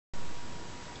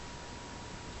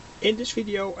In this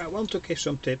video I want to give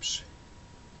some tips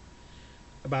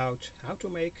about how to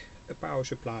make a power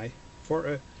supply for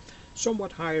a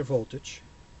somewhat higher voltage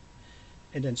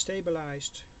and then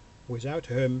stabilized without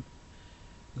hum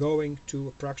going to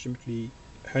approximately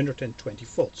 120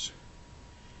 volts.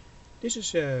 This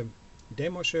is a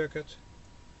demo circuit.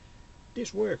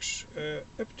 This works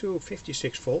up to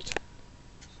 56 volt,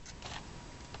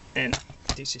 and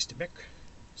this is the back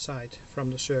side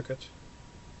from the circuit.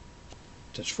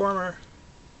 Transformer.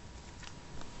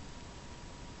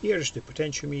 Here is the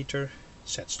potentiometer,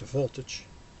 sets the voltage.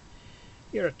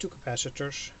 Here are two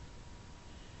capacitors,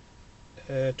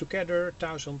 together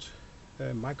 1000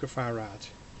 microfarad,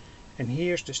 and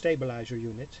here's the stabilizer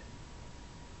unit,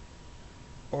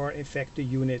 or in fact the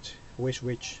unit with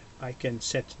which I can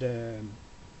set the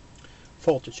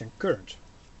voltage and current.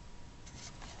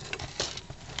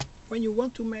 When you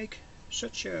want to make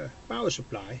such a power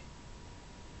supply,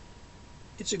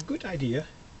 it's a good idea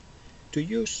to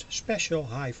use special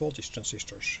high voltage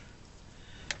transistors.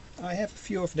 I have a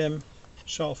few of them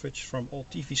salvaged from old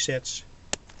TV sets.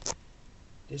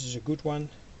 This is a good one,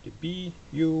 the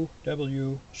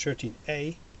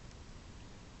BUW13A,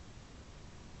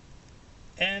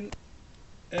 and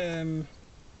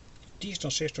these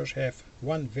transistors have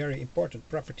one very important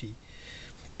property,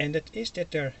 and that is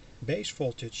that their base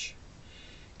voltage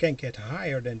can get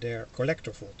higher than their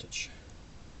collector voltage.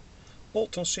 All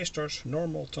transistors,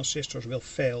 normal transistors, will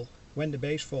fail when the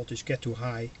base voltage gets too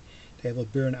high. They will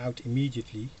burn out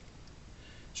immediately.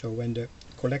 So when the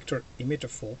collector emitter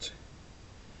volt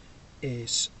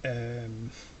is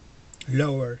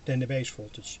lower than the base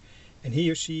voltage, and here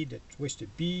you see that with the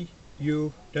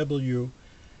BUW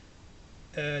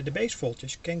the base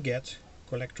voltage can get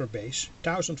collector base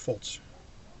 1000 volts.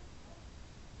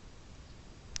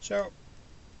 So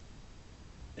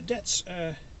that's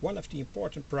one of the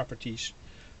important properties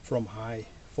from high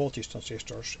voltage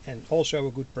transistors, and also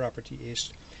a good property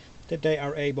is that they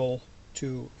are able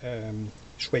to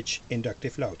switch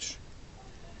inductive loads.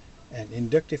 And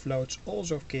inductive loads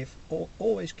also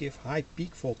always give high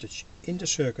peak voltage in the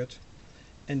circuit,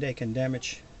 and they can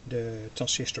damage the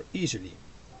transistor easily.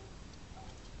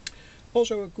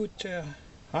 Also a good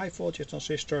high voltage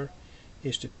transistor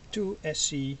is the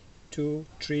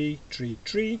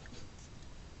 2SC2333,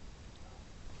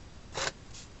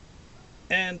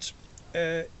 and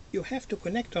you have to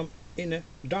connect them in a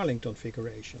Darlington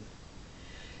configuration.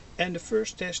 And the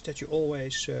first test that you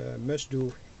always must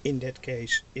do in that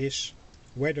case is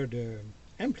whether the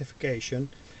amplification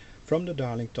from the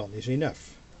Darlington is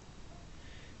enough.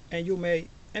 And you may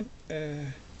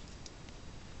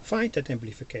find that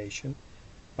amplification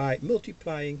by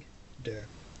multiplying the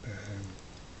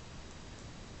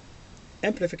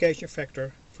amplification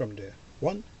factor from the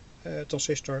one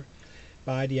transistor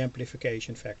by the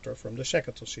amplification factor from the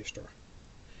second transistor.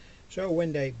 So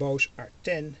when they both are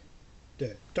 10,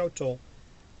 the total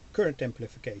current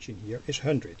amplification here is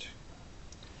 100.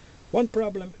 One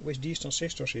problem with these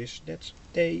transistors is that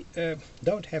they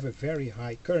don't have a very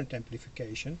high current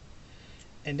amplification,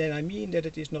 and then I mean that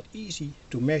it is not easy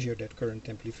to measure that current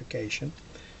amplification.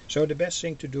 So the best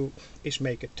thing to do is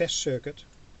make a test circuit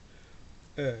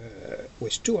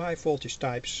with two high voltage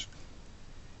types,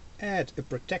 add a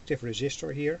protective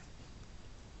resistor here,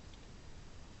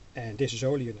 and this is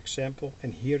only an example,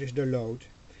 and here is the load.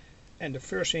 And the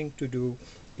first thing to do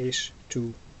is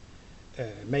to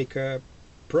make a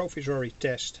provisory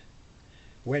test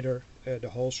whether the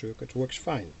whole circuit works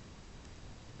fine.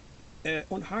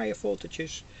 On higher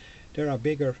voltages there are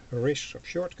bigger risks of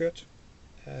shortcut,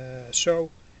 so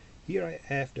here I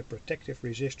have the protective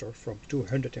resistor from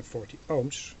 240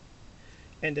 ohms,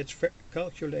 and that's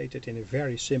calculated in a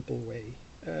very simple way.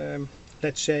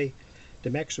 Let's say the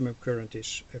maximum current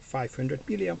is 500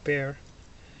 milliampere,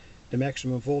 the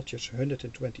maximum voltage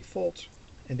 120 volt,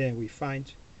 and then we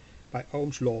find by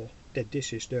Ohm's law that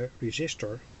this is the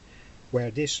resistor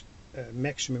where this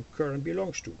maximum current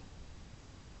belongs to.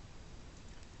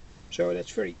 So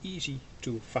that's very easy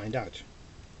to find out.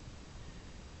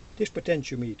 This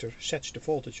potentiometer sets the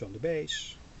voltage on the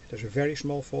base. There's a very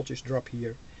small voltage drop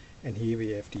here, and here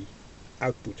we have the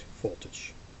output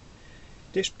voltage.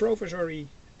 This provisory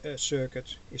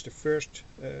circuit is the first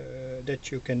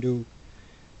that you can do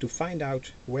to find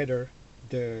out whether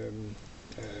the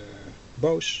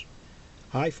both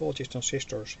high voltage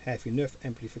transistors have enough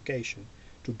amplification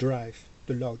to drive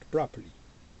the load properly.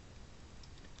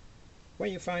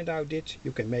 When you find out it,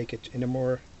 you can make it in a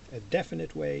more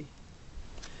definite way.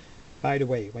 By the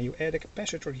way, when you add a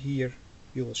capacitor here,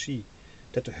 you will see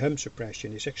that the hum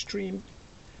suppression is extreme.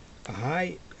 A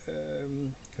high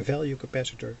value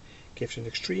capacitor gives an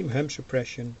extreme hum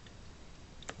suppression,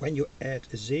 When you add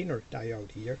a Zener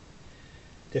diode here,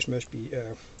 this must be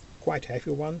a quite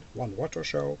heavy one, 1 watt or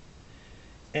so,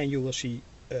 and you will see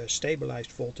a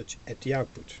stabilized voltage at the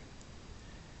output.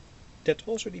 That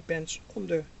also depends on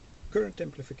the current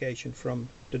amplification from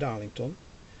the Darlington,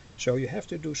 so you have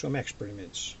to do some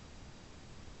experiments.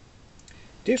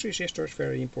 This resistor is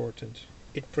very important.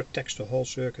 It protects the whole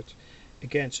circuit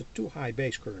against a too high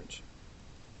base current.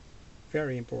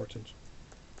 Very important.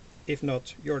 If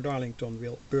not, your Darlington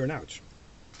will burn out.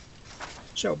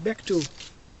 So back to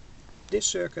this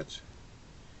circuit.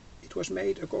 It was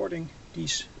made according to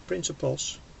these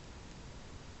principles.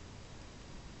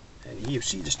 And here you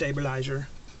see the stabilizer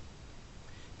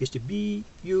is the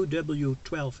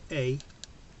BUW12A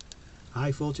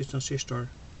high voltage transistor.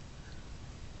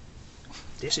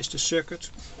 This is the circuit.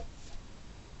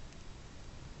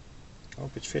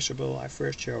 Hope it's visible. I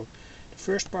first show the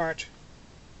first part.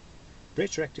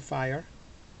 Bridge rectifier,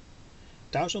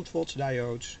 1000 volts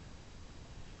diodes,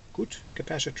 good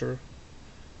capacitor,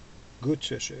 good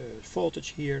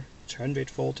voltage here. It's 100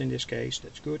 volt in this case,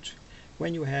 that's good.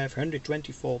 When you have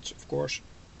 120 volts, of course,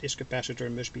 this capacitor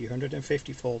must be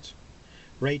 150 volt,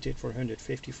 rated for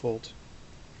 150 volt.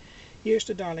 Here's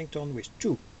the Darlington with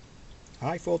 2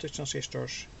 high voltage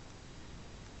transistors.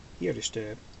 Here is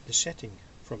the setting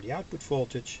from the output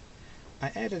voltage.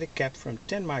 I added a cap from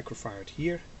 10 microfarad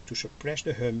here to suppress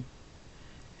the hum,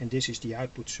 and this is the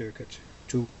output circuit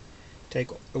to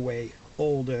take away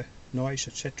all the noise,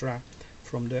 etc.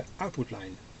 from the output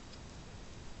line.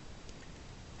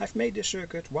 I've made this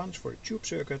circuit once for a tube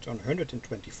circuit on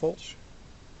 120 volts,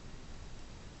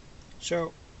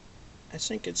 so I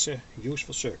think it's a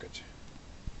useful circuit.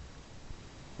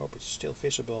 Hope it's still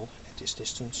visible at this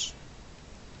distance.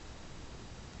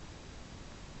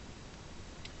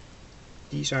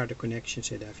 These are the connections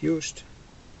that I've used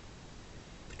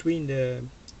between the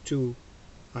 2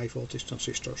 high voltage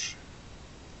transistors.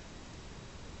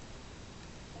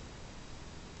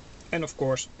 And of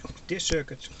course, this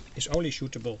circuit is only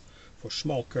suitable for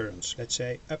small currents, let's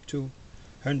say up to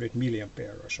 100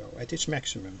 milliampere or so at its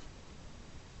maximum.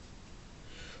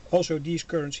 Also, these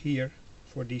currents here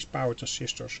for these power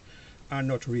transistors are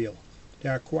not real. They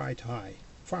are quite high,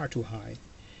 far too high.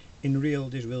 In real,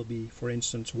 this will be, for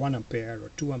instance, 1 ampere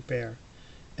or 2 ampere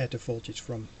at a voltage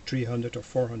from 300 or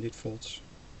 400 volts.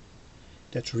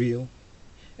 That's real,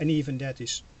 and even that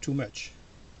is too much.